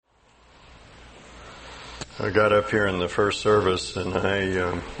I got up here in the first service and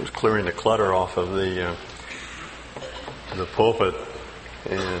I was clearing the clutter off of the pulpit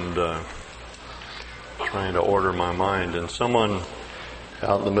and trying to order my mind. And someone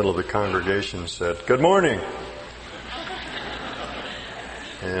out in the middle of the congregation said, "Good morning."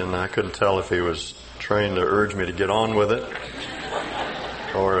 And I couldn't tell if he was trying to urge me to get on with it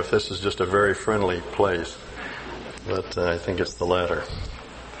or if this is just a very friendly place. But I think it's the latter.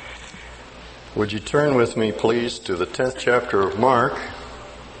 Would you turn with me, please, to the 10th chapter of Mark?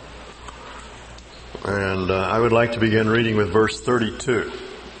 And I would like to begin reading with verse 32.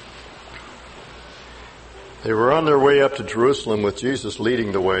 They were on their way up to Jerusalem with Jesus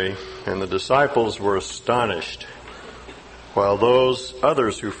leading the way, and the disciples were astonished, while those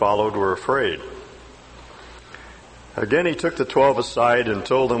others who followed were afraid. Again he took the 12 aside and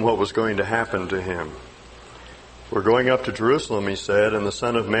told them what was going to happen to him. "We're going up to Jerusalem," he said, "and the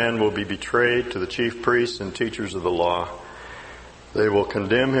Son of Man will be betrayed to the chief priests and teachers of the law. They will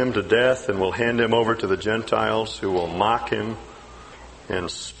condemn him to death and will hand him over to the Gentiles, who will mock him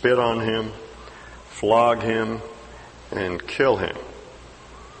and spit on him, flog him, and kill him.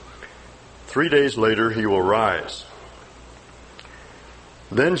 3 days later he will rise."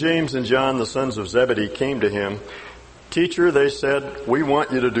 Then James and John, the sons of Zebedee, came to him. "Teacher," they said, "we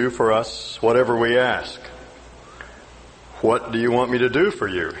want you to do for us whatever we ask." "What do you want me to do for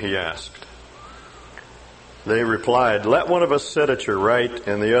you?" he asked. They replied, "Let one of us sit at your right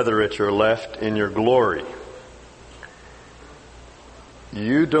and the other at your left in your glory."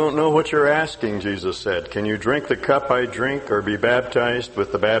 "You don't know what you're asking," Jesus said. "Can you drink the cup I drink or be baptized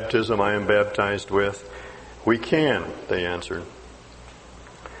with the baptism I am baptized with?" "We can," they answered.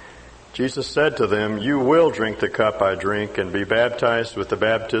 Jesus said to them, "You will drink the cup I drink and be baptized with the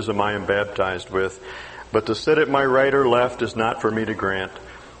baptism I am baptized with. But to sit at my right or left is not for me to grant.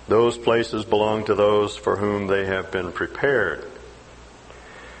 Those places belong to those for whom they have been prepared."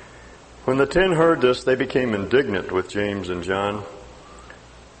 When the 10 heard this, they became indignant with James and John.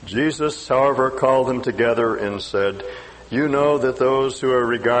 Jesus, however, called them together and said, "You know that those who are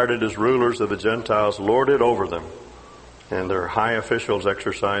regarded as rulers of the Gentiles lord it over them, and their high officials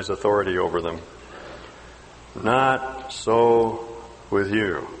exercise authority over them. Not so with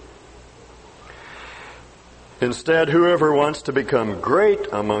you. Instead, whoever wants to become great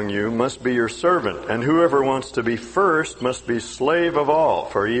among you must be your servant, and whoever wants to be first must be slave of all.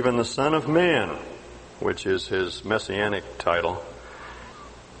 For even the Son of Man," which is his messianic title,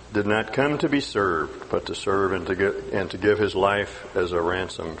 "did not come to be served, but to serve and to give his life as a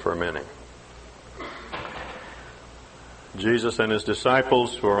ransom for many." Jesus and his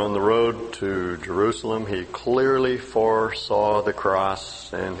disciples were on the road to Jerusalem. He clearly foresaw the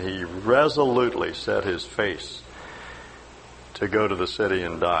cross, and he resolutely set his face to go to the city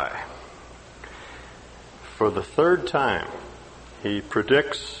and die. For the 3rd time, he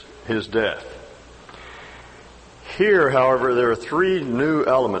predicts his death. Here, however, there are 3 new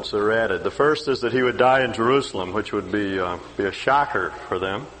elements that are added. The first is that he would die in Jerusalem, which would be a shocker for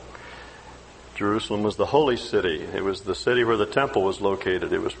them. Jerusalem was the holy city. It was the city where the temple was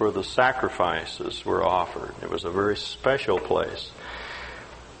located. It was where the sacrifices were offered. It was a very special place.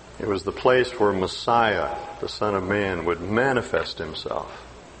 It was the place where Messiah, the Son of Man, would manifest himself.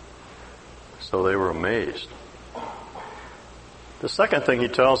 So they were amazed. The second thing he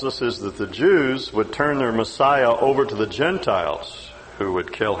tells us is that the Jews would turn their Messiah over to the Gentiles, who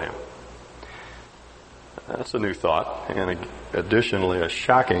would kill him. That's a new thought, and additionally a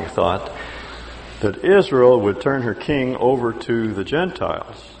shocking thought, that Israel would turn her king over to the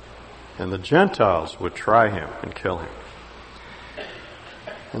Gentiles, and the Gentiles would try him and kill him.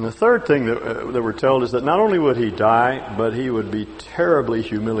 And the third thing that we're told is that not only would he die, but he would be terribly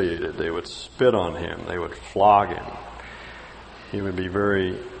humiliated. They would spit on him. They would flog him. He would be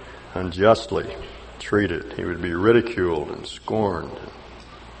very unjustly treated. He would be ridiculed and scorned, and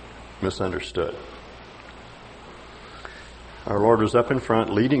misunderstood. Our Lord was up in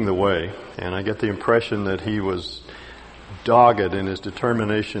front leading the way, and I get the impression that he was dogged in his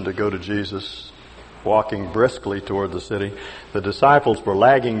determination to go to Jesus, walking briskly toward the city. The disciples were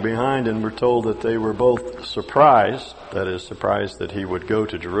lagging behind, and we're told that they were both surprised, that is, surprised that he would go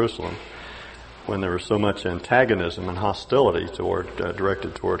to Jerusalem when there was so much antagonism and hostility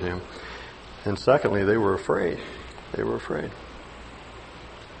directed toward him. And secondly, they were afraid. They were afraid.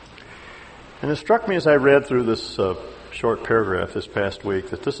 And it struck me as I read through this short paragraph this past week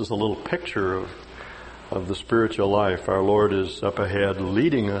that this is a little picture of the spiritual life. Our Lord is up ahead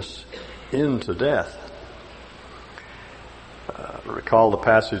leading us into death. Recall the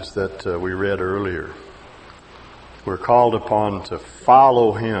passage that we read earlier. We're called upon to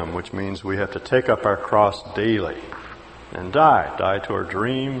follow Him, which means we have to take up our cross daily and die to our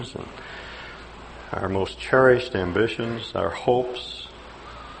dreams and our most cherished ambitions, our hopes,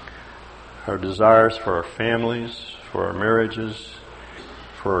 our desires for our families, for our marriages,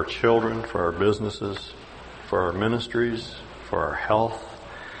 for our children, for our businesses, for our ministries, for our health.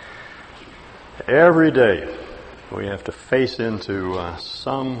 Every day we have to face into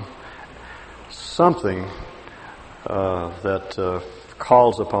something that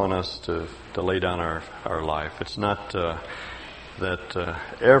calls upon us to lay down our life. It's not that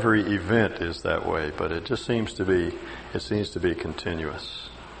every event is that way, but it just seems to be continuous.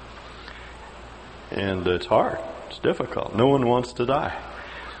 And it's hard. It's difficult. No one wants to die.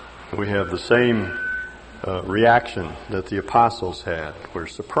 We have the same reaction that the apostles had. We're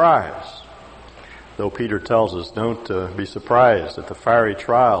surprised. Though Peter tells us, don't be surprised at the fiery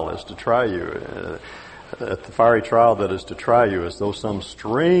trial as to try you. At the fiery trial that is to try you, as though some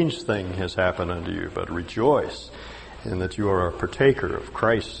strange thing has happened unto you, but rejoice in that you are a partaker of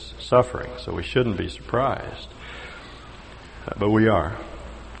Christ's suffering. So we shouldn't be surprised. But we are.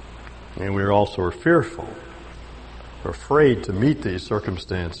 And we also are fearful. We're afraid to meet these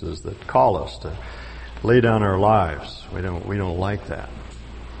circumstances that call us to lay down our lives. We don't like that.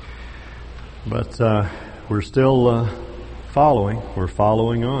 But we're still following. We're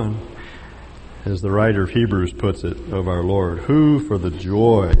following on. As the writer of Hebrews puts it of our Lord, who for the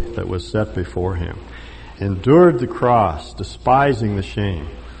joy that was set before Him endured the cross, despising the shame,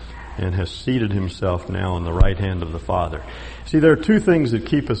 and has seated Himself now on the right hand of the Father. See, there are two things that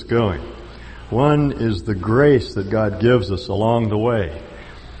keep us going. One is the grace that God gives us along the way.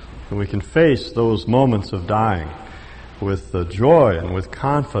 And we can face those moments of dying with joy and with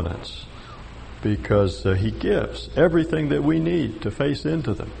confidence because He gives everything that we need to face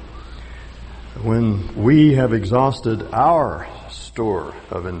into them. When we have exhausted our store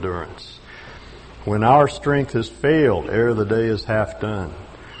of endurance, when our strength has failed ere the day is half done,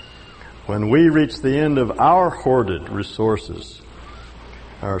 when we reach the end of our hoarded resources,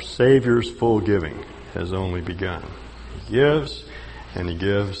 our Savior's full giving has only begun. He gives, and He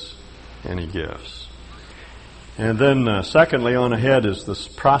gives, and He gives. And then secondly, on ahead is this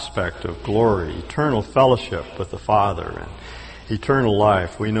prospect of glory, eternal fellowship with the Father, and eternal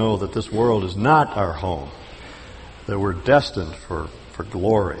life. We know that this world is not our home, that we're destined for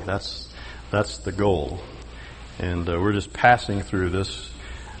glory. That's the goal. And we're just passing through this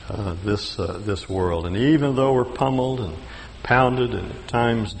world. And even though we're pummeled and pounded and at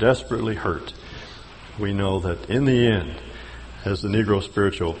times desperately hurt, we know that in the end, as the Negro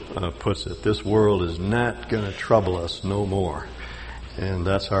Spiritual puts it, this world is not going to trouble us no more. And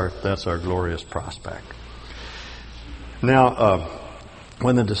that's our glorious prospect. Now,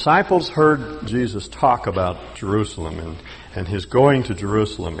 when the disciples heard Jesus talk about Jerusalem and His going to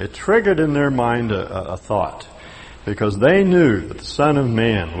Jerusalem, it triggered in their mind a thought, because they knew that the Son of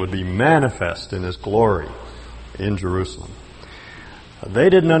Man would be manifest in His glory in Jerusalem. They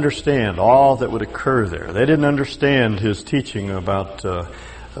didn't understand all that would occur there. They didn't understand His teaching about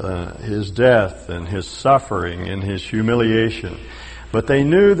His death and His suffering and His humiliation. But they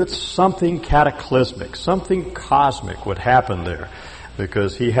knew that something cataclysmic, something cosmic would happen there,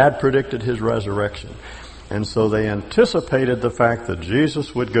 because He had predicted His resurrection. And so they anticipated the fact that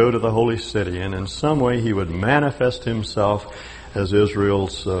Jesus would go to the holy city, and in some way He would manifest Himself as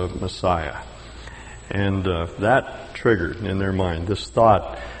Israel's Messiah. And that triggered in their mind this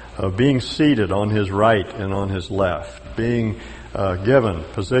thought of being seated on His right and on His left, being given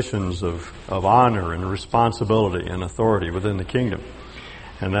positions of honor and responsibility and authority within the kingdom.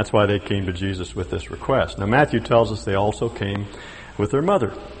 And that's why they came to Jesus with this request. Now, Matthew tells us they also came with their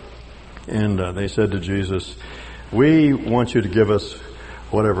mother. And they said to Jesus, we want you to give us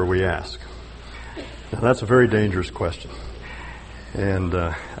whatever we ask. Now, that's a very dangerous question. And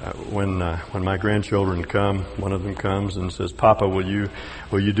when my grandchildren come, one of them comes and says, Papa, will you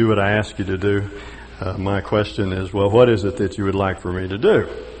do what I ask you to do? My question is, well, what is it that you would like for me to do?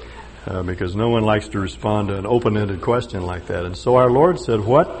 Because no one likes to respond to an open-ended question like that. And so our Lord said,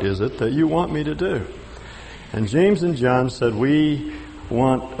 what is it that you want me to do? And James and John said, we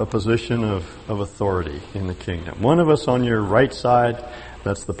want a position of authority in the kingdom. One of us on your right side,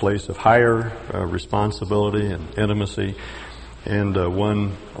 that's the place of higher responsibility and intimacy, and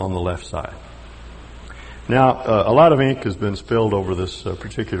one on the left side. Now, a lot of ink has been spilled over this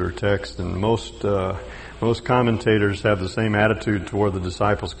particular text, and most commentators have the same attitude toward the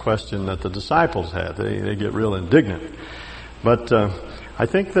disciples' question that the disciples had. They get real indignant. But I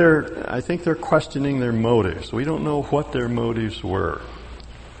think they're questioning their motives. We don't know what their motives were.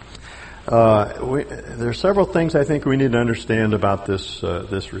 There are several things I think we need to understand about this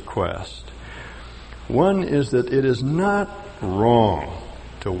request. One is that it is not wrong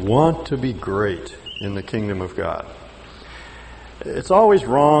to want to be great in the kingdom of God. It's always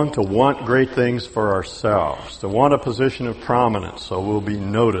wrong to want great things for ourselves, to want a position of prominence so we'll be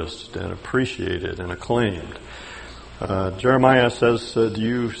noticed and appreciated and acclaimed. Jeremiah says, do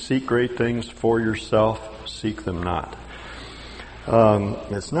you seek great things for yourself? Seek them not.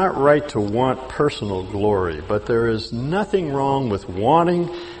 It's not right to want personal glory, but there is nothing wrong with wanting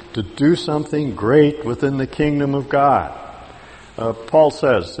to do something great within the kingdom of God. Paul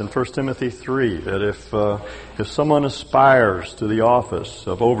says in 1 Timothy 3 that if someone aspires to the office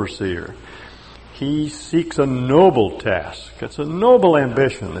of overseer, he seeks a noble task. It's a noble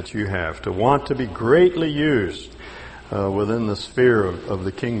ambition that you have to want to be greatly used within the sphere of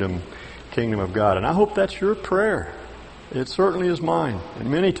the kingdom of God. And I hope that's your prayer. It certainly is mine.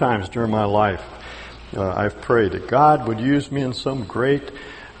 And many times during my life, I've prayed that God would use me in some great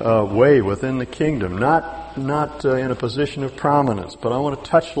way within the kingdom, not in a position of prominence, but I want to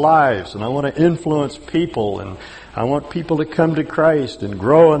touch lives and I want to influence people and I want people to come to Christ and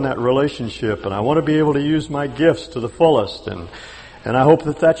grow in that relationship, and I want to be able to use my gifts to the fullest, and I hope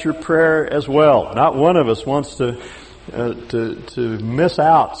that that's your prayer as well. Not one of us wants to miss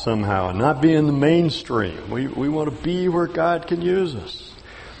out somehow and not be in the mainstream. We want to be where God can use us.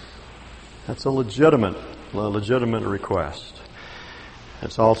 That's a legitimate request.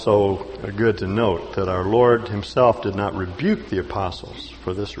 It's also good to note that our Lord himself did not rebuke the apostles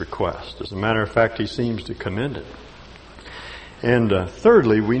for this request. As a matter of fact, he seems to commend it. And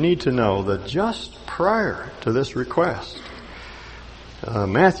thirdly, we need to know that just prior to this request,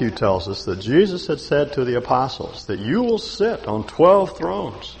 Matthew tells us that Jesus had said to the apostles that you will sit on 12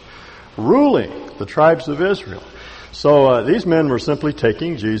 thrones, ruling the tribes of Israel. So these men were simply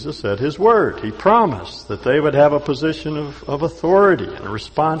taking Jesus at his word. He promised that they would have a position of authority and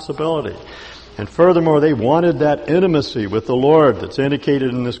responsibility. And furthermore, they wanted that intimacy with the Lord that's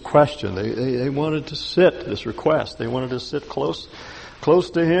indicated in this question. They wanted to sit, this request, they wanted to sit close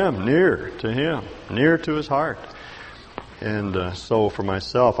to Him, near to His heart. And so for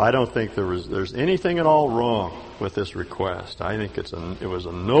myself, I don't think there's anything at all wrong with this request. I think it was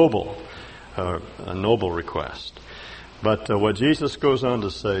a noble request. But what Jesus goes on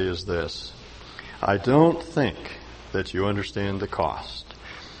to say is this: I don't think that you understand the cost.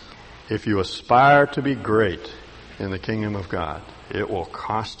 If you aspire to be great in the kingdom of God, it will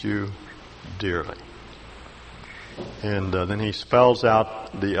cost you dearly. And then he spells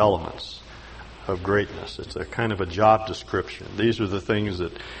out the elements of greatness. It's a kind of a job description. These are the things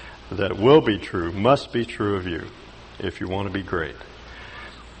that will be true, must be true of you if you want to be great.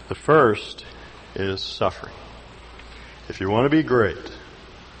 The first is suffering. If you want to be great,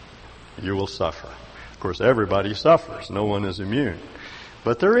 you will suffer. Of course, everybody suffers. No one is immune.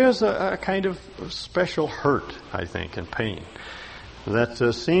 But there is a kind of special hurt, I think, and pain that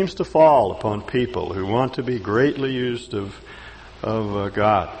seems to fall upon people who want to be greatly used of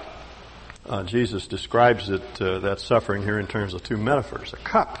God. Jesus describes that suffering here in terms of two metaphors: a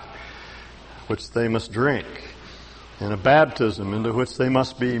cup, which they must drink, and a baptism into which they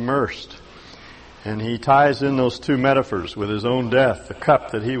must be immersed. And he ties in those two metaphors with his own death, the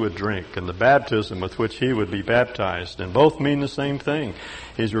cup that he would drink and the baptism with which he would be baptized. And both mean the same thing.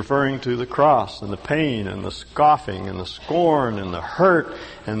 He's referring to the cross and the pain and the scoffing and the scorn and the hurt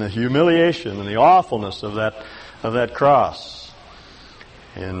and the humiliation and the awfulness of that cross.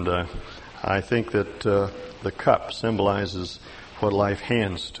 And I think that the cup symbolizes what life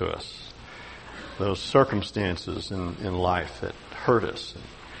hands to us. Those circumstances in life that hurt us and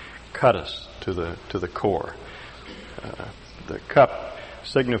cut us to the core. The cup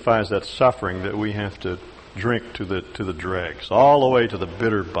signifies that suffering that we have to drink to the dregs, all the way to the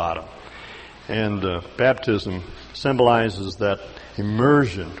bitter bottom. And baptism symbolizes that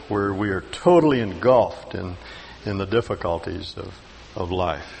immersion where we are totally engulfed in the difficulties of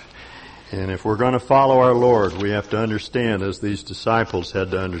life. And if we're going to follow our Lord, we have to understand, as these disciples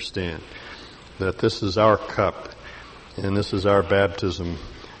had to understand, that this is our cup and this is our baptism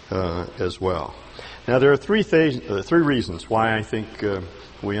as well. Now, there are three reasons why I think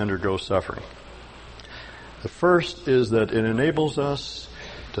we undergo suffering. The first is that it enables us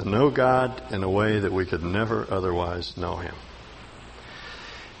to know God in a way that we could never otherwise know Him.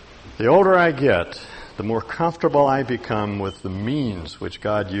 The older I get, the more comfortable I become with the means which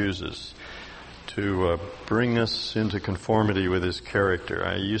God uses to bring us into conformity with His character.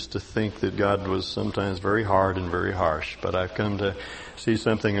 I used to think that God was sometimes very hard and very harsh, but I've come to see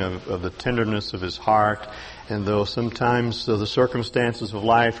something of the tenderness of His heart. And though sometimes the circumstances of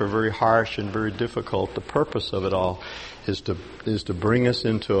life are very harsh and very difficult, the purpose of it all is to bring us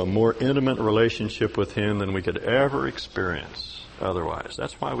into a more intimate relationship with Him than we could ever experience otherwise.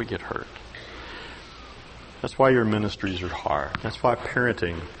 That's why we get hurt. That's why your ministries are hard. That's why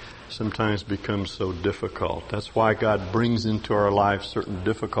parenting sometimes becomes so difficult. That's why God brings into our lives certain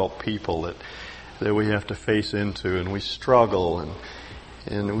difficult people that we have to face into, and we struggle,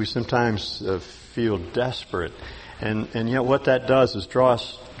 and we sometimes feel desperate. And yet what that does is draw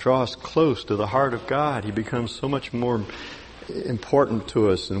us close to the heart of God. He becomes so much more important to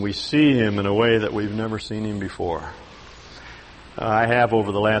us, and we see Him in a way that we've never seen Him before. I have,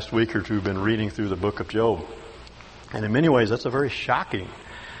 over the last week or two, been reading through the book of Job. And in many ways, that's a very shocking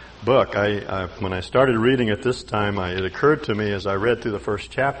book. When I started reading it this time, it occurred to me as I read through the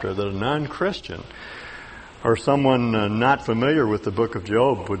first chapter that a non-Christian or someone not familiar with the book of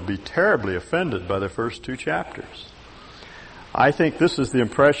Job would be terribly offended by the first 2 chapters. I think this is the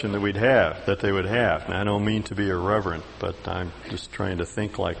impression that they would have. And I don't mean to be irreverent, but I'm just trying to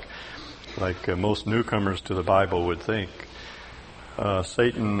think like most newcomers to the Bible would think.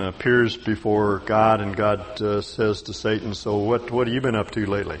 Satan appears before God, and God says to Satan, "So what have you been up to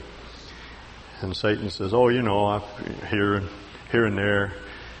lately?" And Satan says, "Oh, I'm here and there,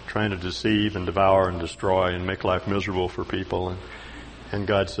 trying to deceive and devour and destroy and make life miserable for people." And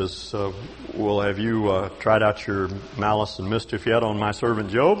God says, "Well, have you tried out your malice and mischief yet on my servant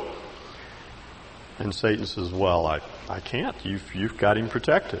Job?" And Satan says, "Well, I can't. You've got him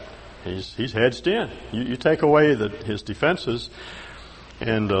protected. He's hedged in. You take away his defenses,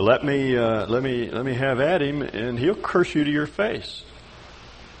 and let me have at him, and he'll curse you to your face."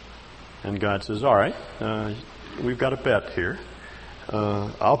 And God says, "All right, we've got a bet here.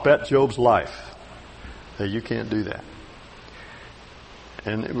 I'll bet Job's life that you can't do that."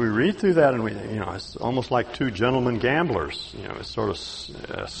 And we read through that, and it's almost like 2 gentlemen gamblers. It's sort of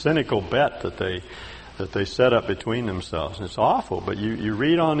a cynical bet that they set up between themselves. And it's awful, but you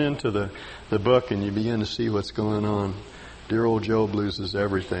read on into the book, and you begin to see what's going on. Dear old Job loses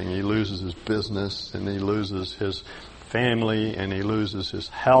everything. He loses his business, and he loses his family, and he loses his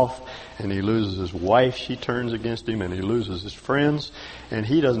health, and he loses his wife. She turns against him, and he loses his friends, and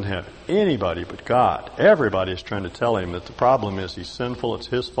he doesn't have anybody but God. Everybody is trying to tell him that the problem is he's sinful, it's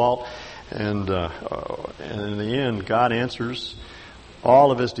his fault, and in the end, God answers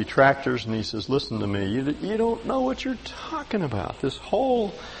all of his detractors, and He says, "Listen to me. You don't know what you're talking about. This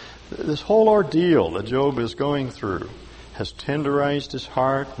whole ordeal that Job is going through has tenderized his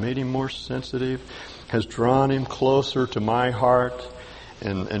heart, made him more sensitive, has drawn him closer to my heart."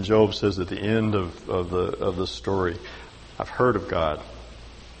 And Job says at the end of the story, "I've heard of God.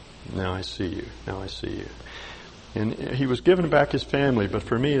 Now I see you. Now I see you." And he was given back his family, but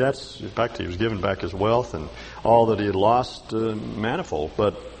for me, he was given back his wealth and all that he had lost, manifold.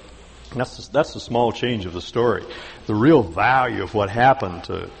 But that's the small change of the story. The real value of what happened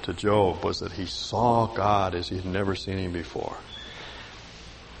to Job was that he saw God as he had never seen Him before.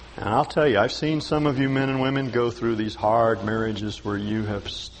 And I'll tell you, I've seen some of you men and women go through these hard marriages where you have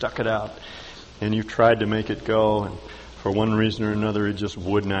stuck it out and you've tried to make it go, and for one reason or another it just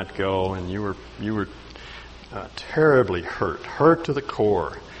would not go, and you were terribly hurt to the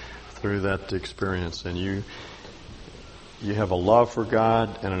core through that experience, and you have a love for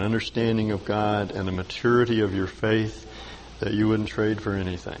God and an understanding of God and a maturity of your faith that you wouldn't trade for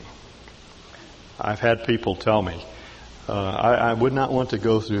anything. I've had people tell me, I would not want to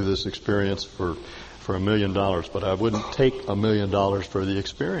go through this experience for $1 million, but I wouldn't take $1 million for the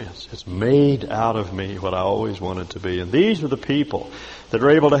experience. It's made out of me what I always wanted to be. And these are the people that are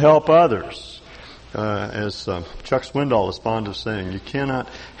able to help others. As Chuck Swindoll is fond of saying, you cannot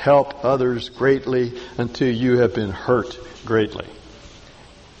help others greatly until you have been hurt greatly.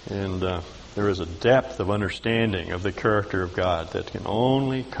 And there is a depth of understanding of the character of God that can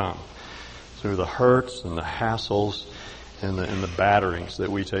only come through the hurts and the hassles and the batterings that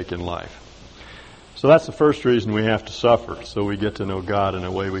we take in life. So that's the first reason we have to suffer, so we get to know God in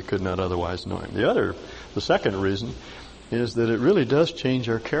a way we could not otherwise know Him. The second reason is that it really does change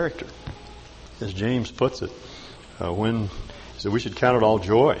our character. As James puts it, he said we should count it all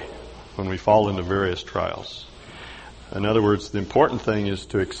joy when we fall into various trials. In other words, the important thing is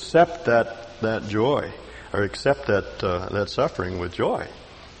to accept that joy, or accept that suffering with joy,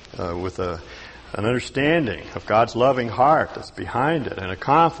 with an understanding of God's loving heart that's behind it, and a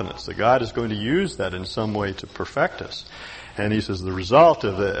confidence that God is going to use that in some way to perfect us. And he says the result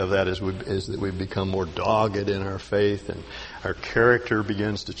of that is that we become more dogged in our faith, and our character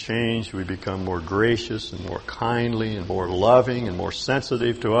begins to change. We become more gracious and more kindly and more loving and more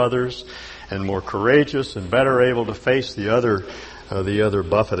sensitive to others and more courageous and better able to face the other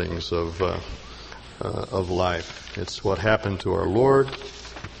buffetings of life. It's what happened to our Lord,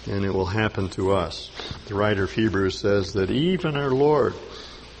 and it will happen to us. The writer of Hebrews says that even our Lord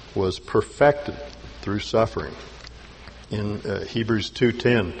was perfected through suffering. In Hebrews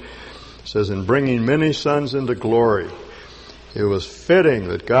 2:10, it says, in bringing many sons into glory, it was fitting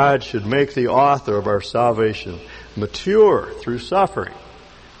that God should make the author of our salvation mature through suffering.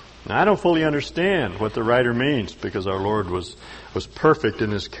 Now, I don't fully understand what the writer means, because our Lord was perfect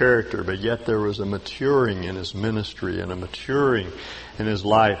in His character, but yet there was a maturing in His ministry and a maturing in His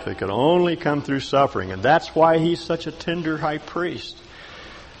life that could only come through suffering. And that's why He's such a tender high priest.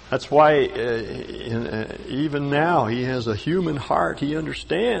 That's why even now He has a human heart. He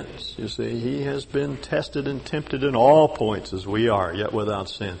understands. You see, He has been tested and tempted in all points as we are, yet without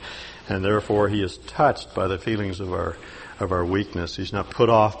sin. And therefore He is touched by the feelings of our weakness. He's not put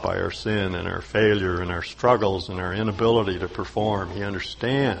off by our sin and our failure and our struggles and our inability to perform. He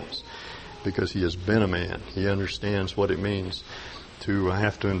understands, because He has been a man. He understands what it means to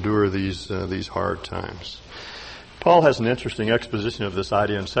have to endure these hard times. Paul has an interesting exposition of this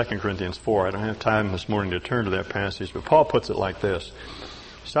idea in 2 Corinthians 4. I don't have time this morning to turn to that passage, but Paul puts it like this.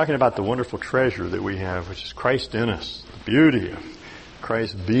 He's talking about the wonderful treasure that we have, which is Christ in us, the beauty of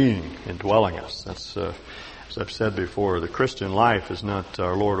Christ being indwelling us. That's, as I've said before, the Christian life is not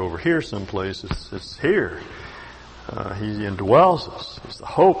our Lord over here someplace. It's here. He indwells us. He's the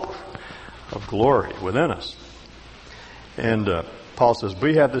hope of glory within us. And Paul says,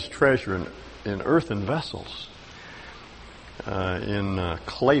 we have this treasure in earthen vessels, in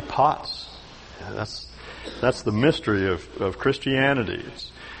clay pots. That's the mystery of Christianity.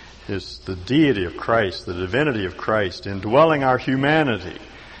 It's the deity of Christ, the divinity of Christ, indwelling our humanity.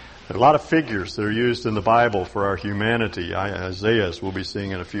 There are a lot of figures that are used in the Bible for our humanity. Isaiah, as we'll be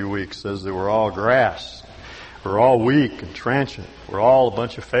seeing in a few weeks, says that we're all grass. We're all weak and transient. We're all a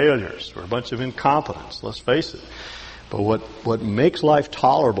bunch of failures. We're a bunch of incompetents. Let's face it. But what makes life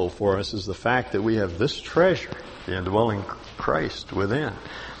tolerable for us is the fact that we have this treasure, the indwelling Christ within.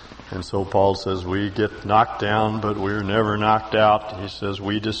 And so Paul says we get knocked down, but we're never knocked out. He says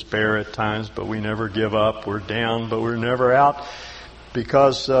we despair at times, but we never give up. We're down, but we're never out,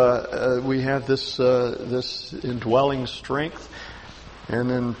 because we have this indwelling strength. And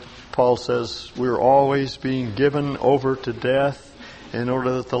then Paul says we're always being given over to death in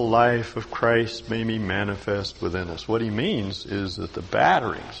order that the life of Christ may be manifest within us. What he means is that the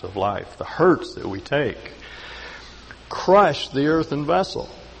batterings of life, the hurts that we take, crush the earthen vessel,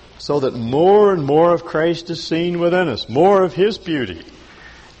 so that more and more of Christ is seen within us. More of His beauty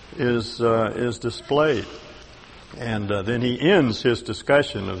is displayed. And then he ends his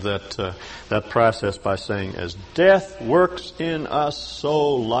discussion of that process by saying, as death works in us,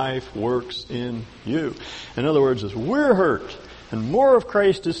 so life works in you. In other words, as we're hurt and more of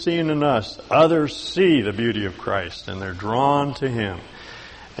Christ is seen in us, others see the beauty of Christ and they're drawn to Him.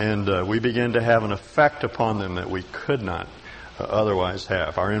 And we begin to have an effect upon them that we could not otherwise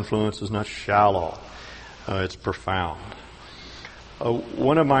have. Our influence is not shallow. It's profound.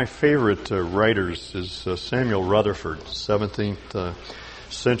 One of my favorite writers is Samuel Rutherford, 17th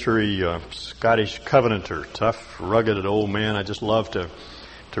century Scottish Covenanter, tough, rugged old man. I just love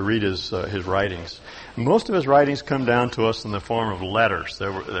to read his writings. Most of his writings come down to us in the form of letters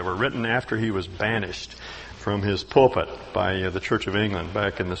that were written after he was banished from his pulpit by the Church of England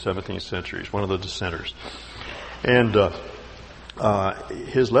back in the 17th century. He's one of the dissenters. And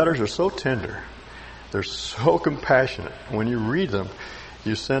his letters are so tender. They're so compassionate. When you read them,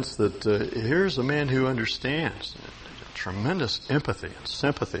 you sense that here's a man who understands tremendous empathy and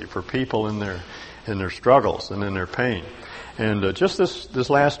sympathy for people in their struggles and in their pain. And just this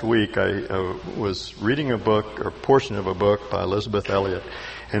last week, I was reading a book, or a portion of a book by Elizabeth Elliot,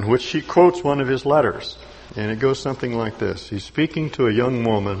 in which she quotes one of his letters. And it goes something like this. He's speaking to a young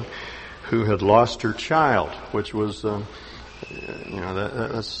woman who had lost her child, which was, that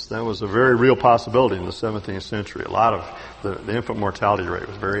was a very real possibility in the 17th century. A lot of the infant mortality rate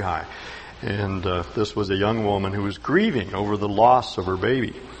was very high. And this was a young woman who was grieving over the loss of her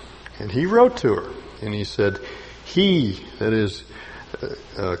baby. And he wrote to her, and he said, He, that is,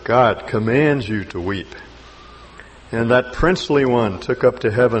 God, commands you to weep. And that princely one took up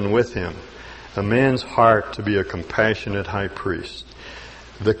to heaven with him a man's heart to be a compassionate high priest.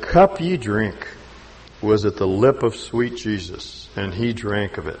 The cup ye drink was at the lip of sweet Jesus, and he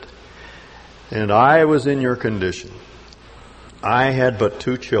drank of it. And I was in your condition, I had but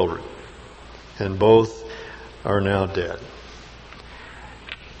 2 children, and both are now dead.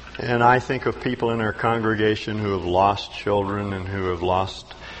 And I think of people in our congregation who have lost children and who have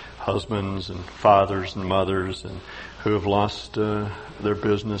lost husbands and fathers and mothers and who have lost their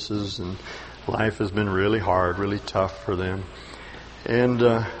businesses, and life has been really hard, really tough for them. And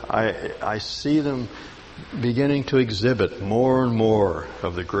I see them beginning to exhibit more and more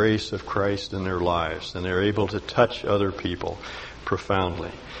of the grace of Christ in their lives, and they're able to touch other people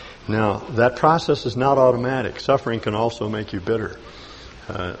profoundly. Now, that process is not automatic. Suffering can also make you bitter.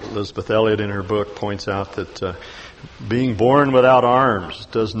 Elizabeth Elliot in her book points out that being born without arms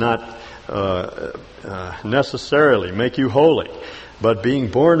does not necessarily make you holy, but being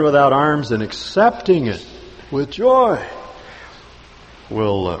born without arms and accepting it with joy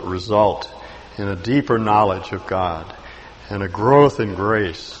will result in a deeper knowledge of God and a growth in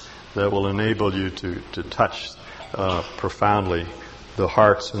grace that will enable you to touch profoundly the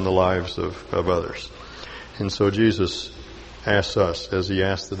hearts and the lives of others. And so Jesus asks us, as he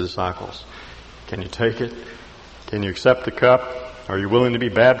asked the disciples, can you take it? Can you accept the cup? Are you willing to be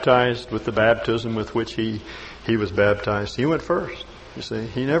baptized with the baptism with which he was baptized? He went first. You see,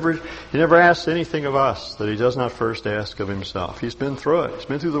 he never asks anything of us that he does not first ask of himself. He's been through it. He's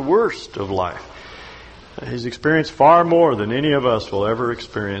been through the worst of life. He's experienced far more than any of us will ever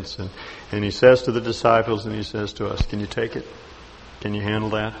experience. And he says to the disciples, and he says to us, can you take it? Can you handle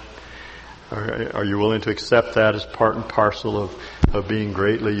that? Are you willing to accept that as part and parcel of being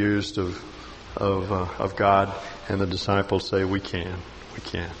greatly used of God? And the disciples say, we can.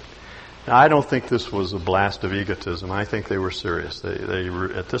 Now, I don't think this was a blast of egotism. I think they were serious. They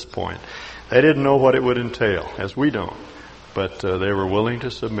were, at this point, they didn't know what it would entail, as we don't. But they were willing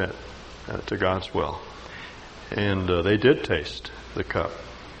to submit to God's will. And they did taste the cup.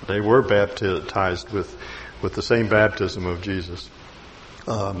 They were baptized with the same baptism of Jesus.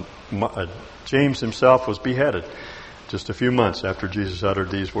 James himself was beheaded just a few months after Jesus uttered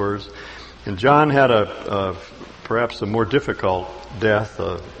these words. And John had perhaps a more difficult death,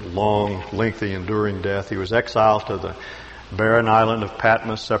 a long, lengthy, enduring death. He was exiled to the barren island of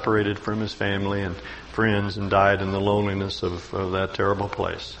Patmos, separated from his family and friends, and died in the loneliness of that terrible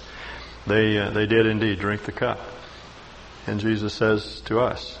place. They did indeed drink the cup. And Jesus says to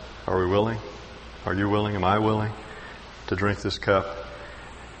us, are we willing? Are you willing? Am I willing to drink this cup?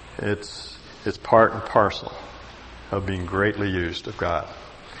 It's part and parcel of being greatly used of God.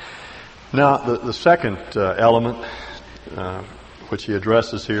 Now, the second element which he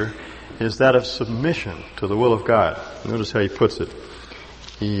addresses here is that of submission to the will of God. Notice how he puts it.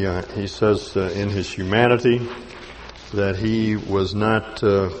 He says in his humanity that he was not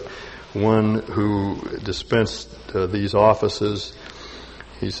one who dispensed these offices.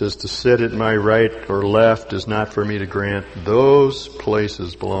 He says, to sit at my right or left is not for me to grant. Those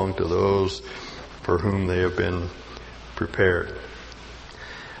places belong to those for whom they have been prepared.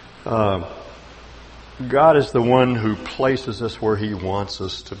 God is the one who places us where he wants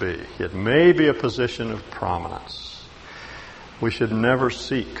us to be. It may be a position of prominence. We should never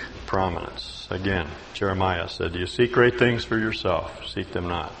seek prominence. Again, Jeremiah said, do you seek great things for yourself? Seek them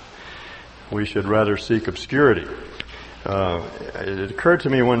not. We should rather seek obscurity. It occurred to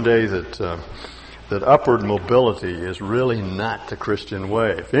me one day that upward mobility is really not the Christian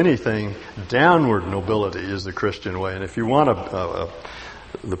way. If anything, downward mobility is the Christian way. And if you want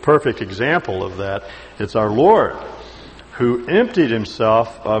the perfect example of that, it's our Lord, who emptied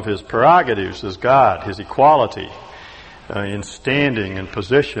himself of his prerogatives as God, his equality in standing and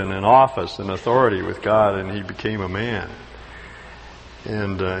position and office and authority with God, and he became a man.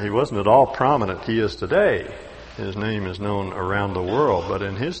 And he wasn't at all prominent. He is today. His name is known around the world, but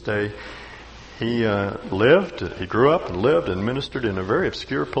in his day, he grew up and lived and ministered in a very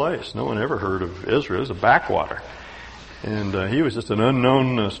obscure place. No one ever heard of Israel. It was a backwater. And he was just an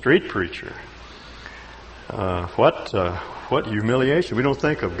unknown street preacher. What humiliation. We don't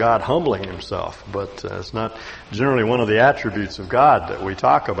think of God humbling himself, but it's not generally one of the attributes of God that we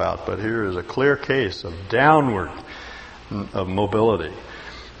talk about. But here is a clear case of downward of mobility.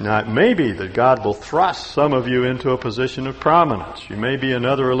 Now, it may be that God will thrust some of you into a position of prominence. You may be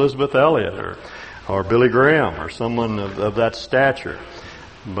another Elizabeth Elliot or Billy Graham or someone of that stature,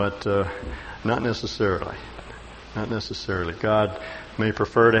 but not necessarily. Not necessarily. God may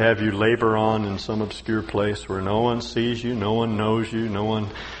prefer to have you labor on in some obscure place where no one sees you, no one knows you, no one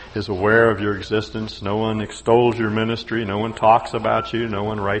is aware of your existence, no one extols your ministry, no one talks about you, no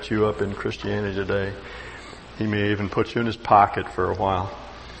one writes you up in Christianity Today. He may even put you in his pocket for a while.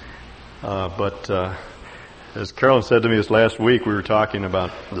 But as Carolyn said to me this last week, we were talking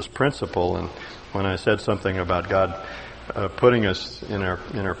about this principle, and when I said something about God putting us in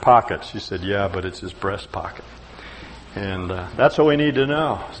our pockets. She said, yeah, but it's his breast pocket. And that's what we need to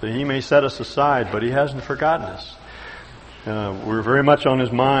know. So he may set us aside, but he hasn't forgotten us. We're very much on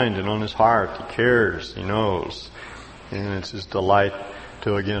his mind and on his heart. He cares. He knows. And it's his delight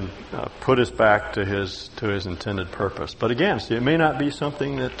to, again, put us back to his intended purpose. But again, see, it may not be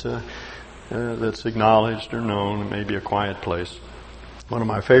something that's acknowledged or known. It may be a quiet place. One of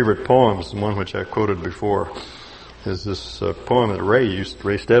my favorite poems, the one which I quoted before, is this poem that Ray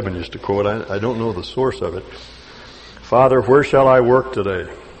Stebbins used to quote. I don't know the source of it. Father, where shall I work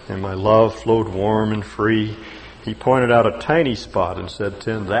today? And my love flowed warm and free. He pointed out a tiny spot and said,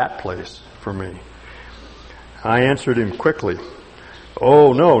 tend that place for me. I answered him quickly,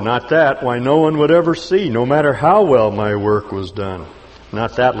 oh, no, not that. Why, no one would ever see, no matter how well my work was done.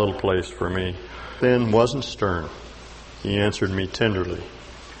 Not that little place for me. Then wasn't stern. He answered me tenderly.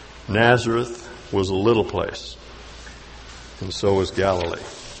 Nazareth was a little place, and so was Galilee.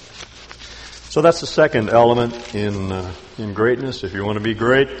 So that's the second element in greatness. If you want to be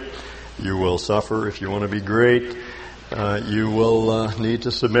great, you will suffer. If you want to be great, you will need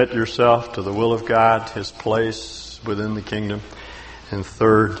to submit yourself to the will of God, his place within the kingdom. And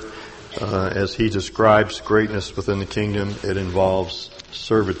third, as he describes greatness within the kingdom, it involves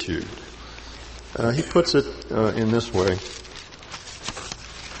servitude. He puts it in this way.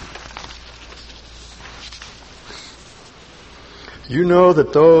 You know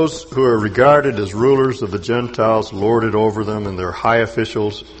that those who are regarded as rulers of the Gentiles lord it over them, and their high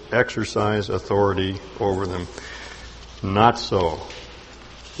officials exercise authority over them. Not so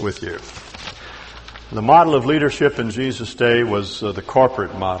with you. The model of leadership in Jesus' day was the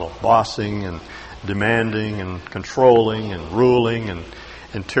corporate model, bossing and demanding and controlling and ruling and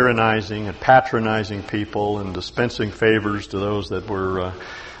tyrannizing and patronizing people and dispensing favors to those that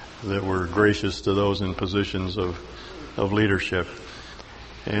were gracious to those in positions of leadership.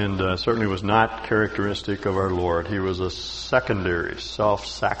 And certainly was not characteristic of our Lord. He was a secondary,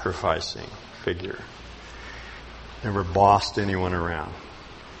 self-sacrificing figure. Never bossed anyone around.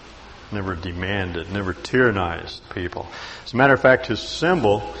 Never demanded, never tyrannized people. As a matter of fact, his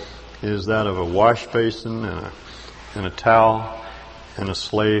symbol is that of a wash basin and a towel and a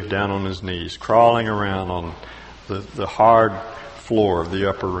slave down on his knees, crawling around on the hard floor of the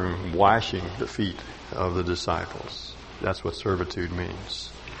upper room, washing the feet of the disciples. That's what servitude means.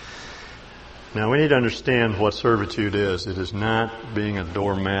 Now we need to understand what servitude is. It is not being a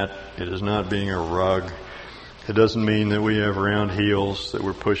doormat. It is not being a rug. It doesn't mean that we have round heels, that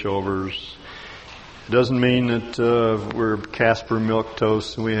we're pushovers. It doesn't mean that we're Casper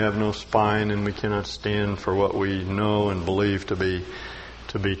milquetoast and we have no spine and we cannot stand for what we know and believe to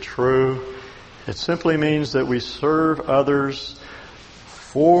be true. It simply means that we serve others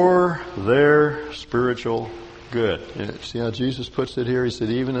for their spiritual good. See how Jesus puts it here? He said,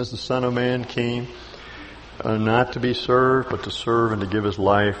 even as the Son of Man came, not to be served, but to serve and to give his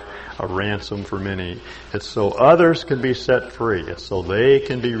life a ransom for many. It's so others can be set free. It's so they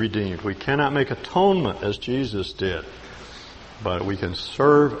can be redeemed. We cannot make atonement as Jesus did, but we can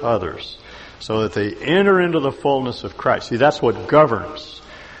serve others so that they enter into the fullness of Christ. See, that's what governs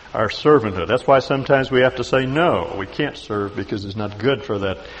our servanthood. That's why sometimes we have to say, no, we can't serve because it's not good for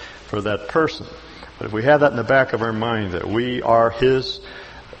that person. But if we have that in the back of our mind, that we are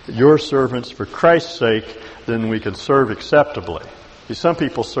your servants for Christ's sake, then we can serve acceptably. See, some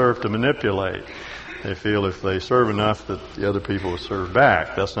people serve to manipulate. They feel if they serve enough that the other people will serve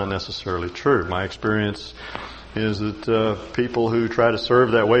back. That's not necessarily true. My experience is that people who try to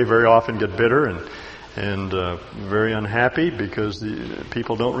serve that way very often get bitter and very unhappy because the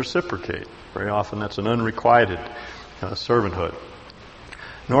people don't reciprocate. Very often that's an unrequited servanthood.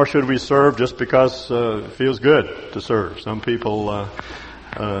 Nor should we serve just because it feels good to serve. Some people,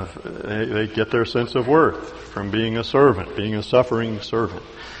 they get their sense of worth from being a servant, being a suffering servant.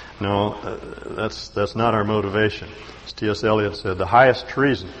 No, that's not our motivation. As T.S. Eliot said, the highest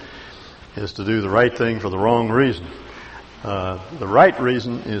treason is to do the right thing for the wrong reason. The right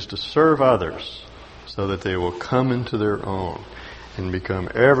reason is to serve others so that they will come into their own and become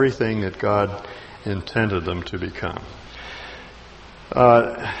everything that God intended them to become.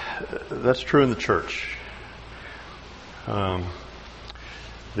 That's true in the church.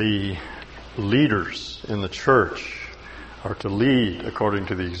 The leaders in the church are to lead according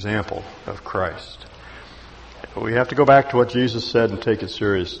to the example of Christ. We have to go back to what Jesus said and take it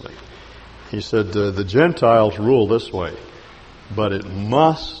seriously. He said, the Gentiles rule this way, but it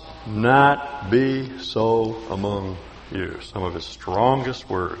must not be so among you. Some of his strongest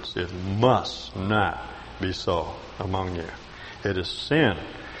words. It must not be so among you. It is sin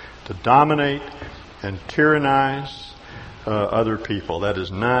to dominate and tyrannize other people. That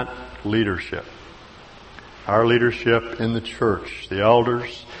is not leadership. Our leadership in the church, the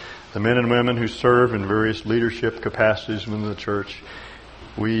elders, the men and women who serve in various leadership capacities within the church,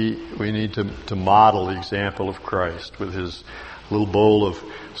 we need to model the example of Christ with his little bowl of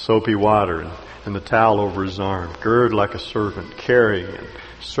soapy water and the towel over his arm, gird like a servant, caring and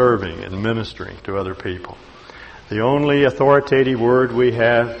serving and ministering to other people. The only authoritative word we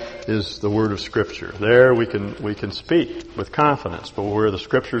have is the word of Scripture. There we can speak with confidence, but where the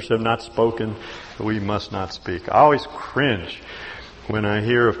Scriptures have not spoken, we must not speak. I always cringe when I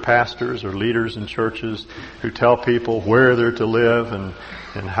hear of pastors or leaders in churches who tell people where they're to live and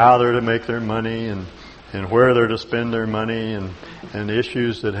how they're to make their money and where they're to spend their money and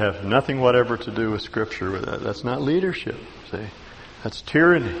issues that have nothing whatever to do with Scripture. That's not leadership, see? That's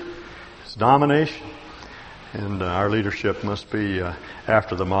tyranny. It's domination. And our leadership must be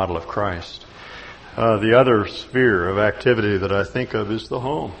after the model of Christ. The other sphere of activity that I think of is the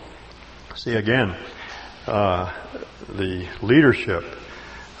home. See, again, the leadership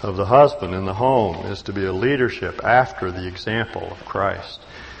of the husband in the home is to be a leadership after the example of Christ.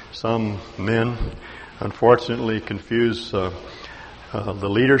 Some men, unfortunately, confuse the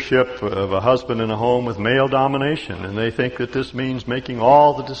leadership of a husband in a home with male domination, and they think that this means making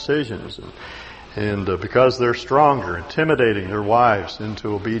all the decisions and because they're stronger, intimidating their wives into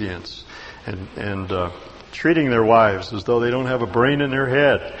obedience and treating their wives as though they don't have a brain in their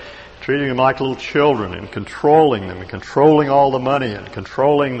head, treating them like little children and controlling them and controlling all the money and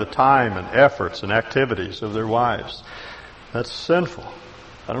controlling the time and efforts and activities of their wives. That's sinful.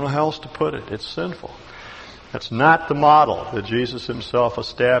 I don't know how else to put it. It's sinful. That's not the model that Jesus himself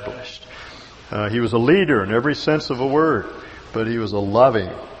established. He was a leader in every sense of a word, but he was a loving,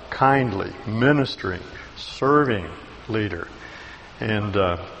 kindly, ministering, serving leader. And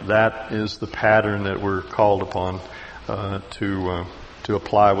that is the pattern that we're called upon to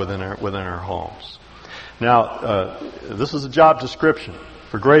apply within our homes. Now, this is a job description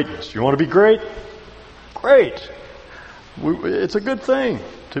for greatness. You want to be great? Great. It's a good thing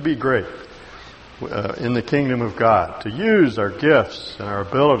to be great in the kingdom of God, to use our gifts and our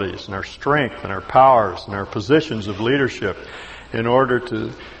abilities and our strength and our powers and our positions of leadership in order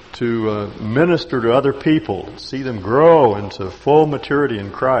to minister to other people, see them grow into full maturity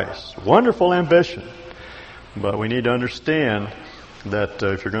in Christ. Wonderful ambition. But we need to understand that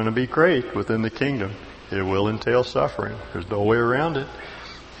if you're going to be great within the kingdom, it will entail suffering. There's no way around it.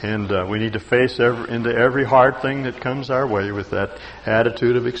 And we need to face into every hard thing that comes our way with that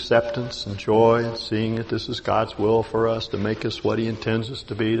attitude of acceptance and joy and seeing that this is God's will for us to make us what he intends us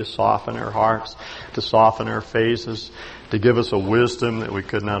to be, to soften our hearts, to soften our faces, to give us a wisdom that we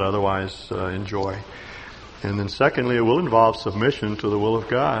could not otherwise enjoy. And then secondly, it will involve submission to the will of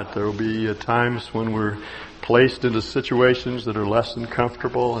God. There will be times when we're placed into situations that are less than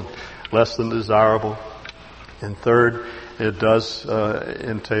comfortable and less than desirable. And third, it does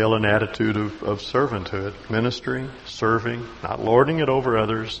entail an attitude of servanthood, ministering, serving, not lording it over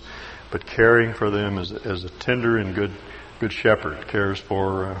others, but caring for them as a tender and good shepherd cares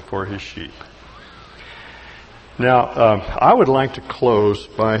for his sheep. Now, I would like to close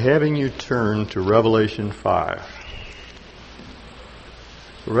by having you turn to Revelation 5.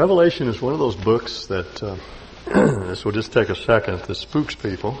 Revelation is one of those books that, this will just take a second, that spooks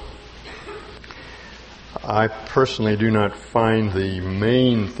people. I personally do not find the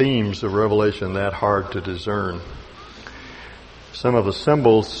main themes of Revelation that hard to discern. Some of the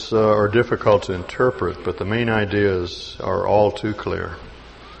symbols are difficult to interpret, but the main ideas are all too clear.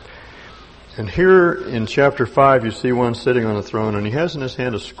 And here in chapter 5 you see one sitting on a throne, and he has in his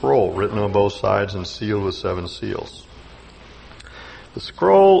hand a scroll written on both sides and sealed with 7 seals. The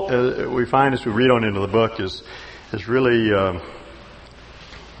scroll, we find as we read on into the book, is really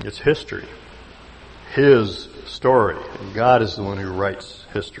it's history. His story. And God is the one who writes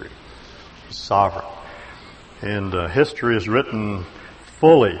history. He's sovereign. And history is written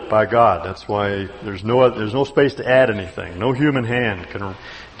fully by God. That's why there's no space to add anything. No human hand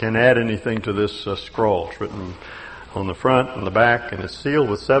can add anything to this scroll. It's written on the front and the back, and it's sealed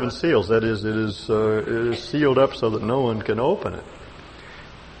with 7 seals. That is, it is sealed up so that no one can open it.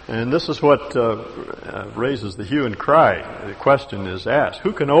 And this is what raises the hue and cry. The question is asked: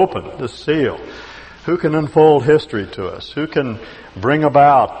 who can open this seal? Who can unfold history to us? Who can bring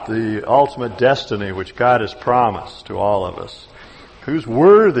about the ultimate destiny which God has promised to all of us? Who's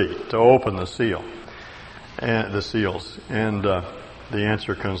worthy to open the seal and the seals? And the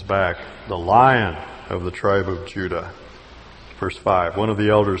answer comes back: the Lion of the tribe of Judah. Verse 5. One of the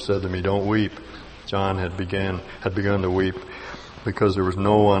elders said to me, "Don't weep." John had begun to weep because there was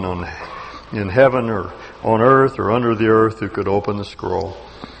no one in heaven or on earth or under the earth who could open the scroll.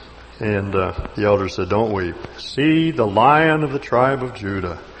 And the elders said, don't weep. See the Lion of the tribe of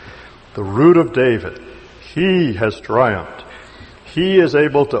Judah, the Root of David. He has triumphed. He is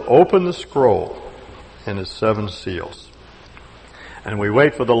able to open the scroll and its 7 seals. And we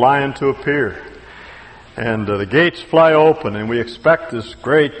wait for the Lion to appear. And the gates fly open, and we expect this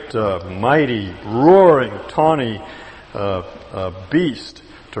great, mighty, roaring, tawny beast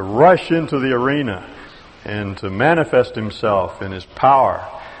to rush into the arena and to manifest himself in his power.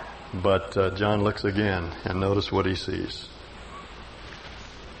 But John looks again, and notice what he sees.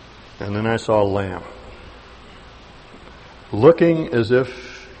 And then I saw a lamb, looking as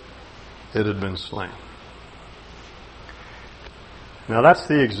if it had been slain. Now that's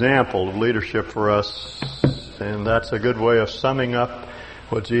the example of leadership for us, and that's a good way of summing up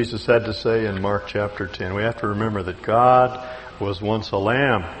what Jesus had to say in Mark chapter 10. We have to remember that God was once a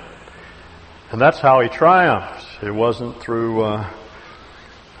lamb, and that's how He triumphed. It wasn't through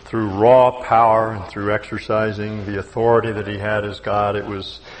raw power and through exercising the authority that He had as God. It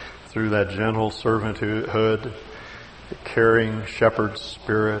was through that gentle servanthood, the caring shepherd's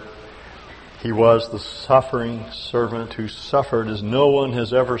spirit. He was the suffering servant who suffered as no one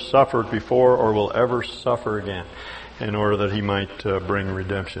has ever suffered before or will ever suffer again, in order that He might bring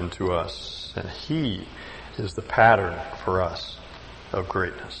redemption to us. And He is the pattern for us of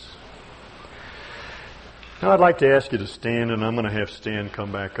greatness. Now I'd like to ask you to stand, and I'm going to have Stan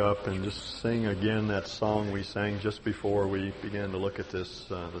come back up and just sing again that song we sang just before we began to look at this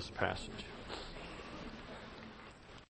passage.